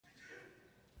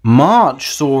March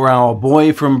saw our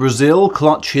boy from Brazil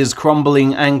clutch his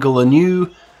crumbling ankle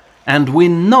anew and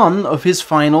win none of his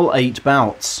final 8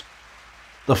 bouts.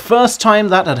 The first time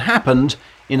that had happened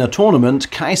in a tournament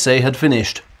Kaisei had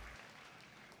finished.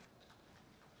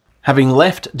 Having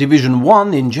left Division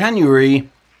 1 in January,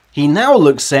 he now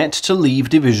looks set to leave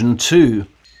Division 2.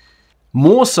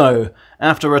 More so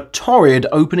after a torrid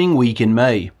opening week in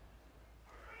May.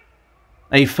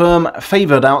 A firm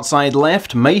favoured outside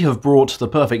left may have brought the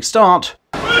perfect start,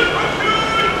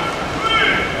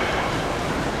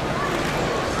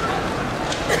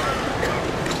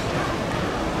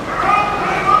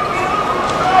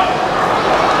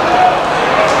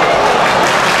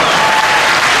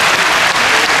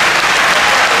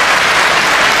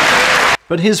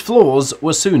 but his flaws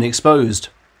were soon exposed.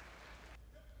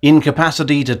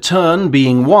 Incapacity to turn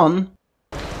being one,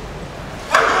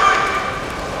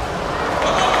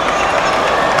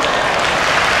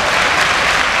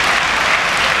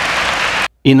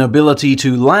 inability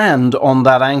to land on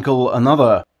that ankle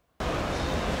another.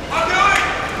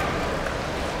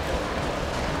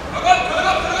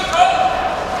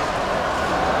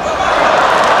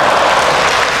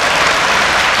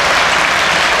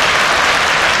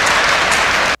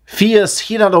 Fierce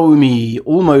Hiradoumi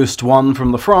almost won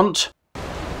from the front.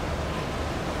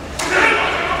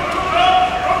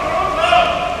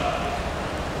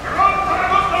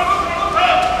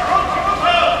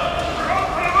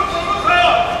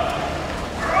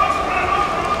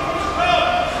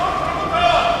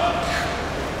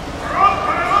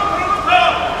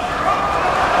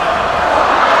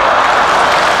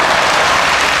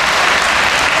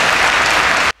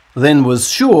 Then was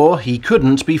sure he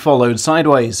couldn't be followed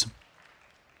sideways.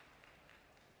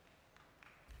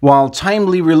 While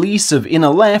timely release of inner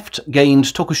left gained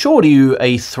Tokushoryu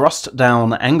a thrust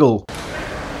down angle.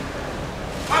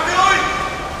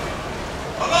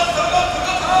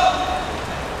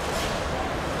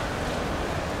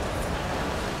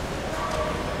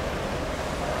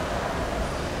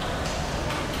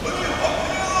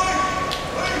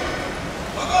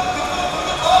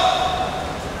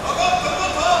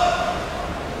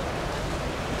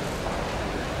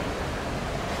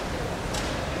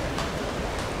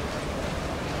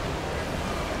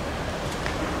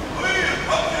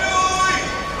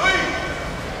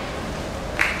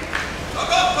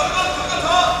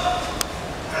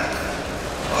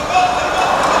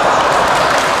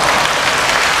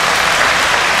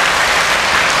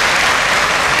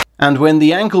 And when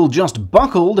the ankle just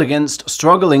buckled against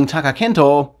struggling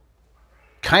Takakento,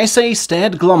 Kaisei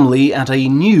stared glumly at a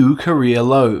new career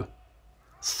low.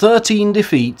 13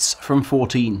 defeats from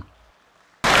 14.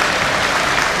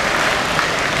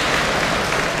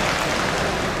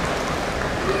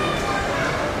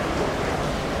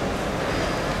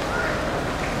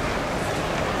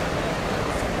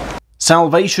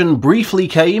 Salvation briefly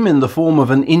came in the form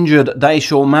of an injured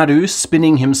Daisho Maru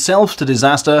spinning himself to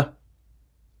disaster,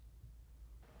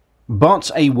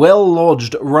 but a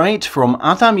well-lodged right from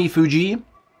Atami Fuji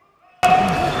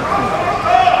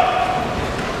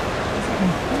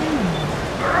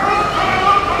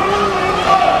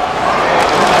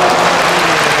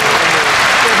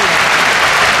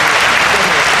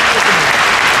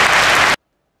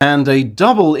and a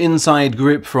double inside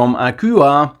grip from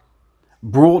Akua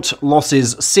brought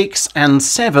losses 6 and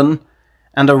 7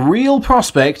 and a real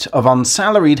prospect of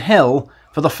unsalaried hell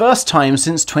for the first time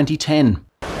since 2010.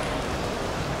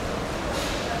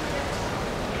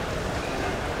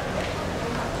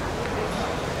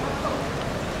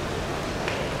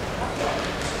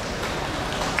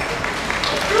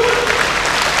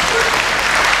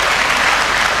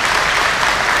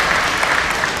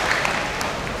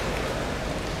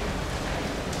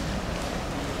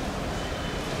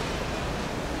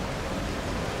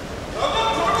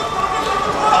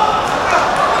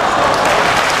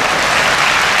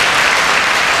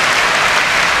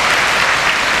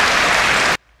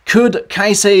 Could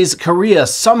Kaisei's career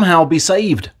somehow be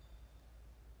saved?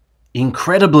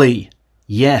 Incredibly,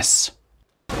 yes.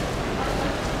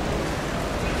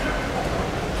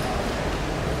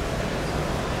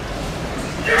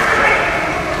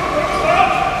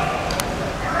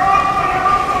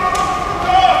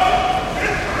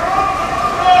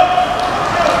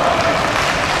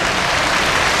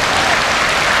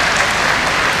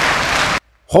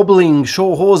 Hobbling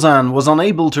Shohozan was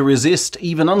unable to resist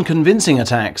even unconvincing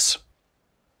attacks.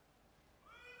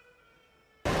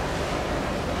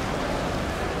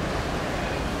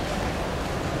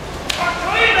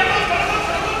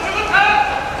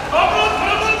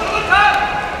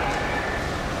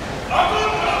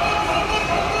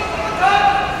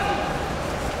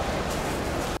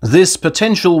 This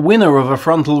potential winner of a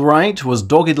frontal right was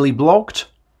doggedly blocked,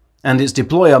 and its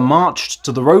deployer marched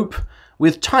to the rope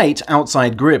with tight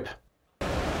outside grip.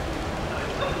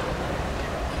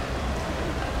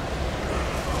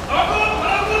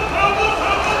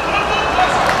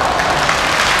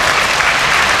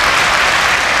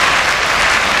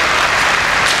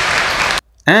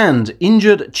 And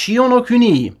injured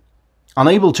Chiyonokuni,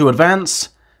 unable to advance,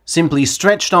 simply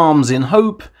stretched arms in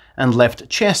hope and left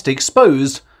chest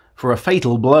exposed for a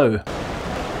fatal blow.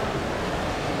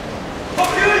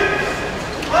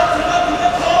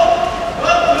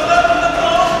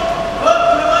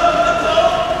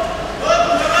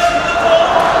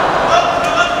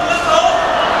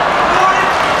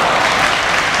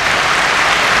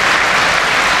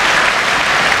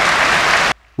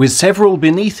 With several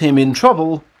beneath him in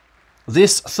trouble,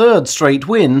 this third straight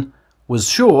win was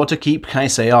sure to keep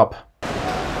Kaisei up.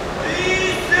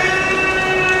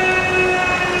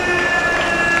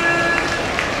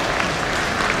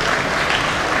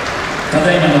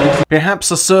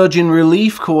 Perhaps a surge in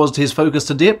relief caused his focus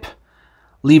to dip,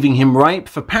 leaving him ripe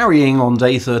for parrying on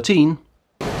day 13.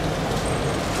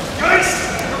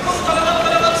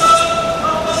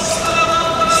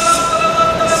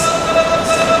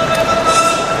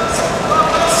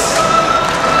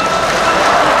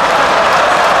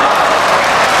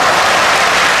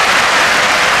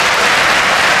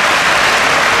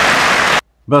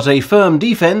 But a firm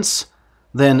defense,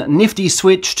 then nifty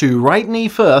switch to right knee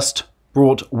first,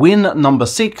 brought win number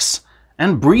 6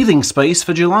 and breathing space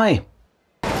for July.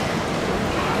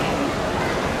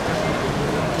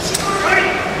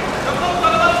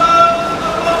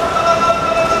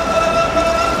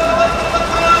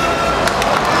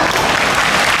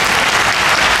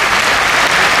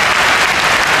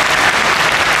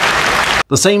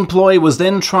 The same ploy was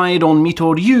then tried on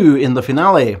Mito Ryu in the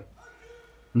finale.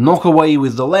 Knock away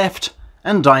with the left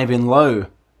and dive in low.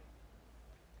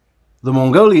 The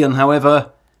Mongolian,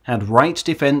 however, had right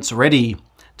defense ready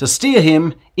to steer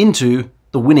him into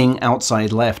the winning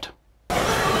outside left.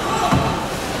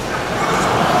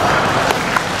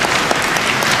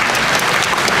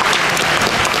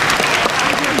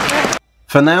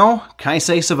 For now,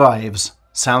 Kaisei survives,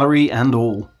 salary and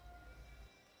all.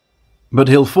 But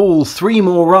he'll fall 3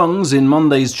 more rungs in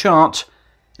Monday's chart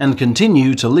and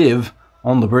continue to live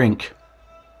on the brink.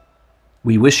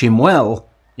 We wish him well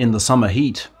in the summer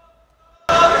heat.